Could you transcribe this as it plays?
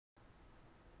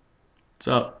What's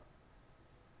up?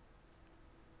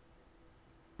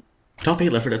 Top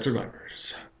 8 Left 4 Dead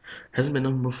Survivors. Hasn't been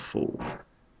done before.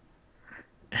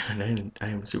 And I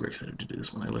am super excited to do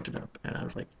this one. I looked it up and I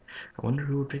was like, I wonder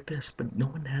who would pick this, but no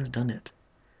one has done it.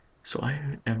 So I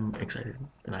am excited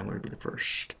and I'm going to be the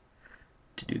first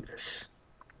to do this.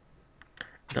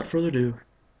 Without further ado,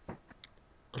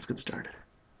 let's get started.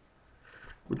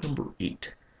 With number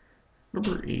 8.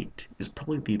 Number 8 is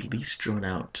probably the least drawn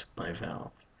out by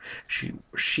Valve.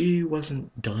 She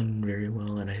wasn't done very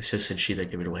well, and I just said she that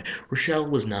gave it away. Rochelle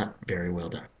was not very well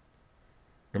done.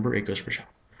 Number 8 goes Rochelle.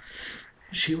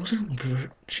 She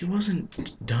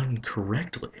wasn't done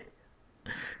correctly.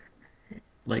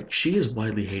 Like, she is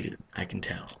widely hated, I can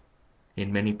tell.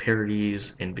 In many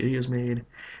parodies and videos made,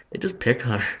 they just pick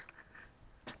on her.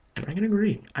 And I can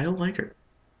agree, I don't like her.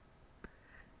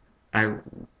 I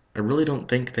I really don't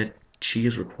think that she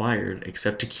is required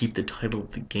except to keep the title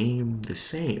of the game the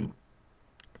same.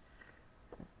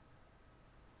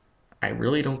 I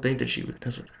really don't think that she was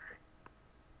necessary.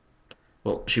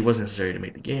 Well, she was necessary to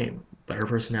make the game, but her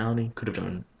personality could have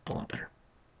done a lot better.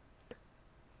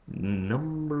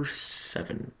 Number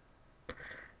 7.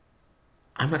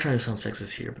 I'm not trying to sound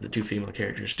sexist here, but the two female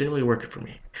characters didn't really work it for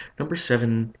me. Number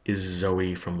 7 is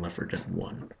Zoe from Left 4 Dead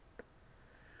 1.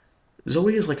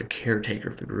 Zoe is like a caretaker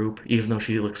of the group, even though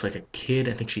she looks like a kid.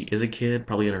 I think she is a kid,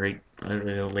 probably in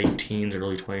her late teens,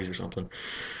 early 20s or something.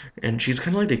 And she's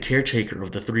kind of like the caretaker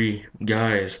of the three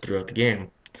guys throughout the game.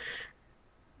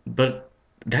 But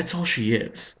that's all she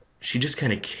is. She just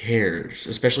kind of cares,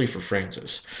 especially for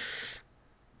Francis.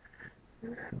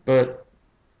 But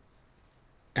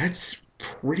that's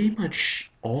pretty much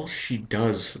all she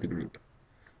does for the group.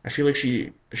 I feel like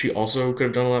she also could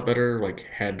have done a lot better, like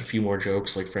had a few more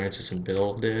jokes like Francis and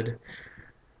Bill did,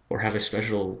 or have a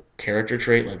special character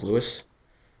trait like Lewis.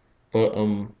 But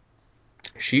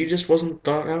she just wasn't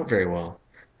thought out very well.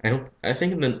 I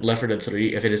think in the Left 4 Dead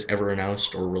 3, if it is ever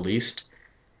announced or released,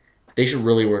 they should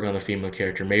really work on the female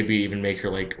character. Maybe even make her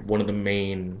like one of the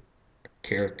main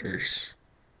characters.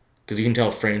 Because you can tell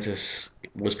Francis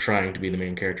was trying to be the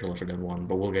main character of Left 4 Dead 1,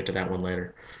 but we'll get to that one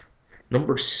later.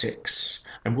 Number 6.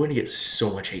 I'm going to get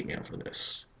so much hate mail for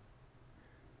this.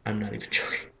 I'm not even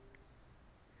joking.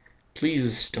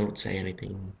 Please don't say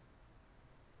anything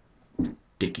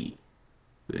dicky.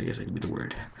 I guess that could be the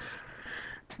word.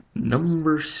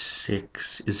 Number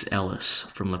 6 is Ellis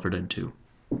from Left 4 Dead 2.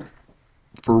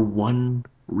 For one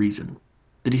reason.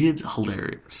 The kid's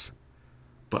hilarious.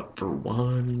 But for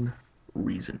one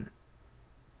reason.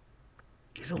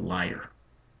 He's a liar.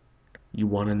 You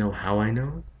want to know how I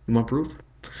know? You want proof?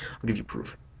 I'll give you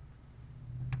proof.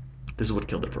 This is what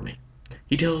killed it for me.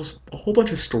 He tells a whole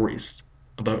bunch of stories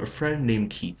about a friend named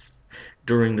Keith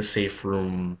during the safe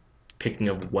room picking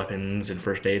of weapons and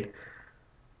first aid.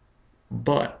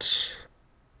 But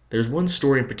there's one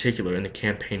story in particular in the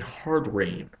campaign Hard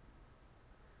Rain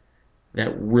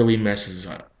that really messes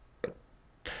up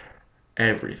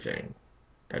everything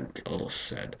that Ellis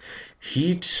said.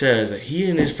 He says that he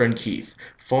and his friend Keith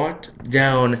fought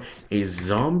down a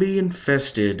zombie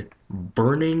infested,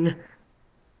 burning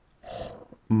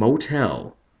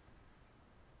motel.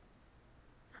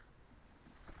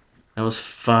 That was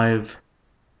 5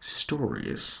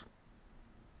 stories.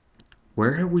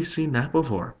 Where have we seen that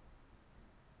before?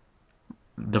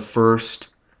 The first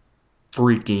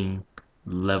freaking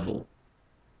level.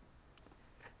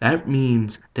 That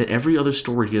means that every other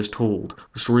story he has told,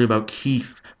 the story about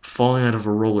Keith falling out of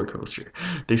a roller coaster,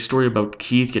 the story about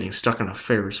Keith getting stuck on a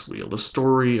Ferris wheel, the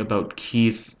story about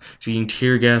Keith being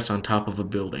tear gassed on top of a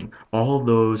building, all of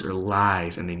those are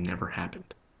lies and they never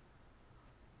happened.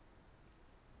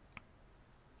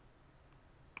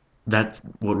 That's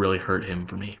what really hurt him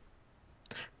for me.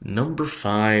 Number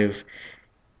 5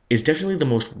 is definitely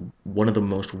one of the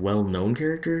most well-known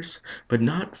characters, but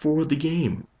not for the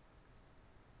game.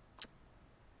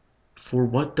 For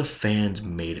what the fans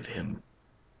made of him.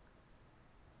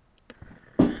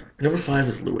 Number 5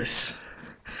 is Lewis.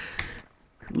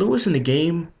 Lewis in the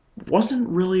game wasn't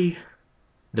really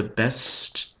the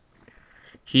best.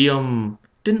 He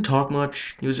didn't talk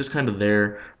much. He was just kind of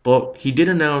there, but he did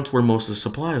announce where most of the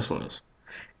supplies was,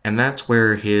 and that's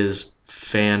where his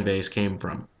fan base came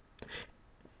from.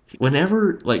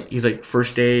 Whenever he's like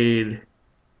first aid,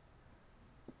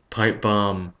 pipe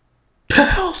bomb,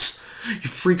 pills. He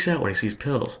freaks out when he sees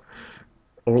pills,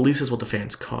 or at least that's what the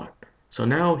fans caught. So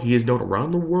now he is known around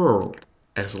the world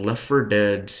as Left 4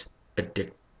 Dead's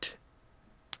addict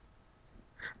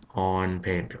on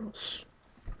pain pills.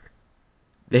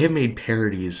 They have made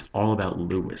parodies all about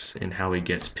Lewis and how he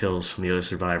gets pills from the other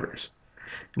survivors.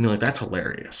 I mean, like, that's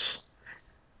hilarious.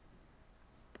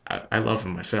 I love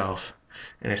him myself,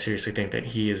 and I seriously think that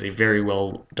he is a very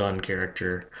well done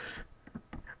character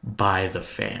by the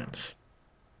fans.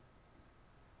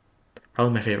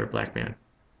 Probably my favorite black man.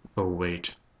 Oh,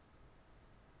 wait.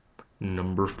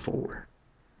 Number 4.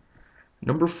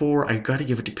 Number 4, I gotta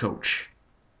give it to Coach.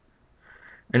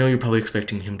 I know you're probably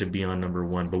expecting him to be on number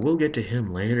 1, but we'll get to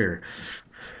him later.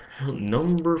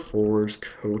 Number 4's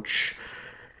Coach.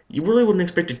 You really wouldn't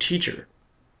expect a teacher,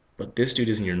 but this dude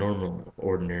isn't your normal,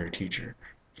 ordinary teacher.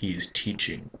 He's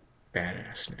teaching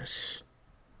badassness.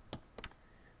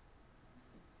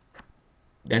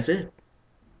 That's it.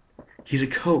 He's a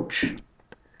coach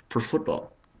for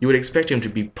football. You would expect him to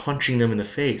be punching them in the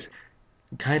face.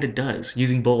 He kind of does,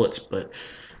 using bullets, but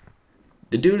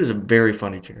the dude is a very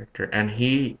funny character, and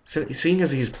seeing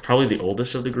as he's probably the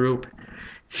oldest of the group,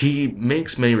 he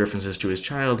makes many references to his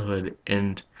childhood,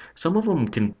 and some of them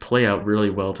can play out really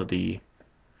well to the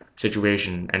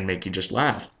situation and make you just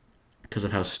laugh because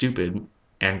of how stupid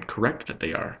and correct that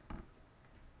they are.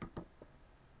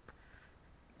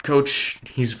 Coach,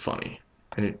 he's funny,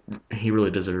 and he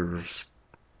really deserves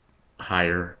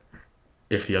higher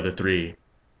if the other 3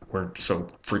 weren't so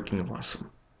freaking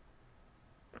awesome.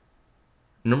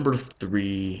 Number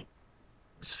 3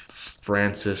 is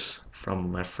Francis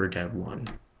from Left 4 Dead 1.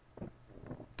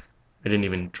 I didn't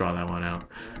even draw that one out.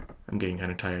 I'm getting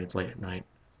kind of tired. It's late at night.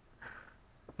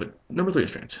 But number 3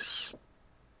 is Francis.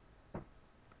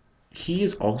 He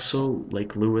is also,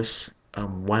 like Lewis,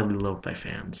 widely loved by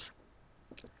fans.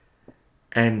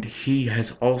 And he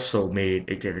has also made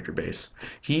a character base.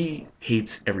 He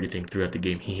hates everything throughout the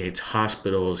game. He hates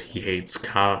hospitals, he hates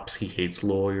cops, he hates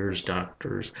lawyers,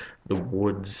 doctors, the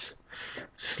woods,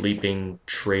 sleeping,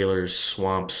 trailers,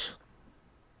 swamps,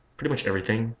 pretty much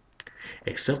everything,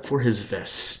 except for his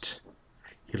vest.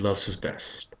 He loves his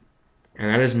vest.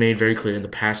 And that is made very clear in the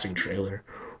passing trailer,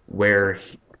 where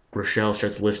Rochelle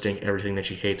starts listing everything that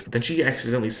she hates, but then she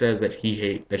accidentally says that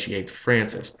she hates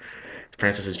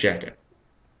Francis's jacket.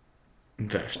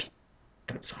 Vest.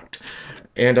 That sucked.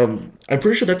 And I'm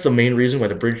pretty sure that's the main reason why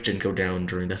the bridge didn't go down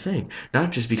during the thing.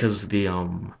 Not just because the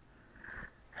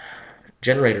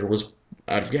generator was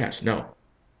out of gas. No.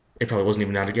 It probably wasn't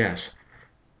even out of gas.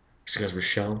 It's because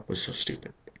Rochelle was so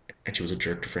stupid. And she was a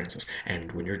jerk to Francis.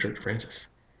 And when you're a jerk to Francis,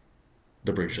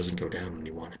 the bridge doesn't go down when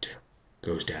you want it to. It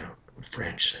goes down when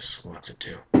Francis wants it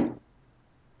to.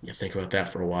 You think about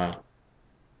that for a while.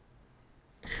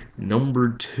 Number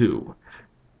 2.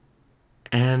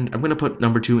 And I'm going to put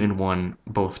number 2 and 1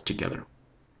 both together,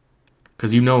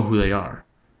 because you know who they are.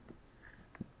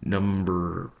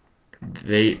 The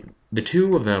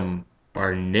 2 of them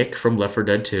are Nick from Left 4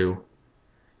 Dead 2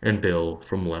 and Bill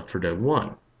from Left 4 Dead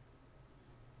 1.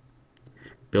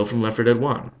 Bill from Left 4 Dead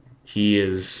 1. He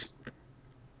is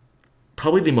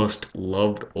probably the most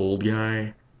loved old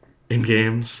guy in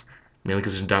games, mainly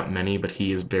because there's not many, but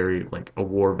he is very, like, a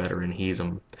war veteran. He's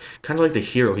kind of like the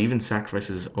hero. He even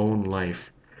sacrifices his own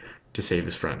life to save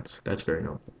his friends. That's very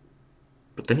noble.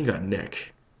 But then you got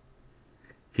Nick.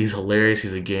 He's hilarious.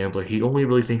 He's a gambler. He only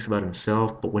really thinks about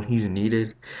himself, but when he's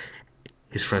needed,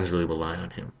 his friends really rely on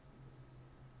him.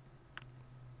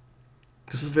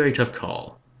 This is a very tough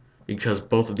call, because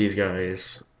both of these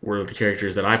guys were the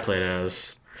characters that I played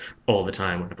as all the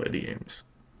time when I played the games.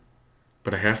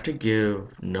 But I have to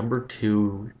give number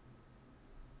 2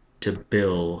 to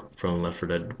Bill from Left 4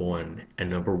 Dead 1 and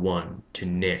number 1 to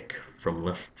Nick from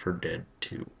Left 4 Dead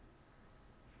 2.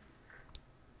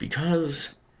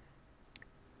 Because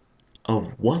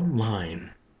of one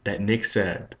line that Nick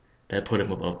said that put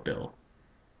him above Bill.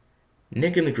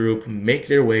 Nick and the group make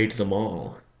their way to the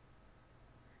mall,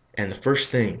 and the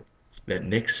first thing that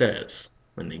Nick says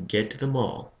when they get to the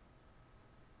mall,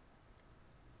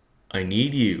 "I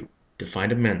need you to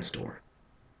find a men's store.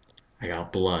 I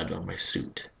got blood on my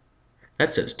suit."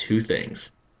 That says 2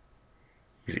 things.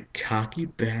 He's a cocky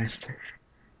bastard,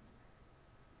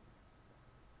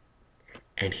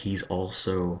 and he's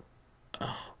also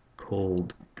a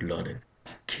cold-blooded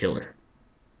killer.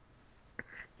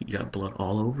 He got blood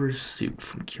all over his suit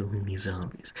from killing these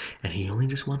zombies, and he only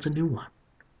just wants a new one.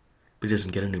 But he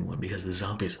doesn't get a new one because the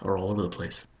zombies are all over the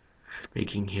place,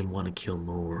 making him want to kill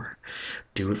more.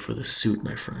 Do it for the suit,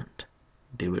 my friend.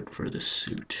 Do it for the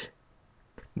suit.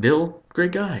 Bill,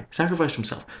 great guy, sacrificed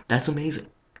himself. That's amazing.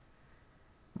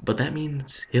 But that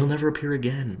means he'll never appear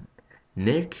again.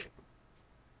 Nick,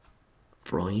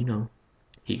 for all you know,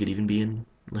 he could even be in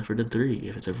Left 4 Dead 3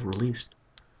 if it's ever released.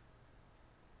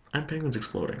 I'm Penguins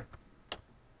Exploding.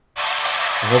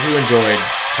 I hope you enjoyed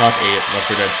Top 8 Left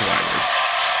 4 Dead Survivors.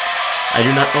 I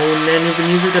do not own any of the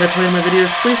music that I play in my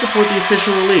videos. Please support the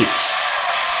official release.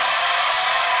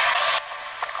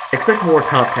 Expect more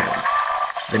top 10s.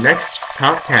 The next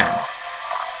top 10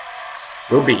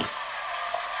 will be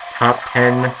top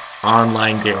 10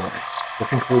 online gamers.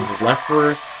 This includes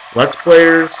Let's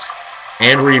Players,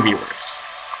 and reviewers.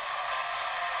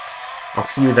 I'll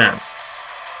see you then.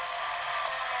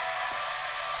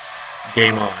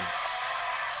 Game on.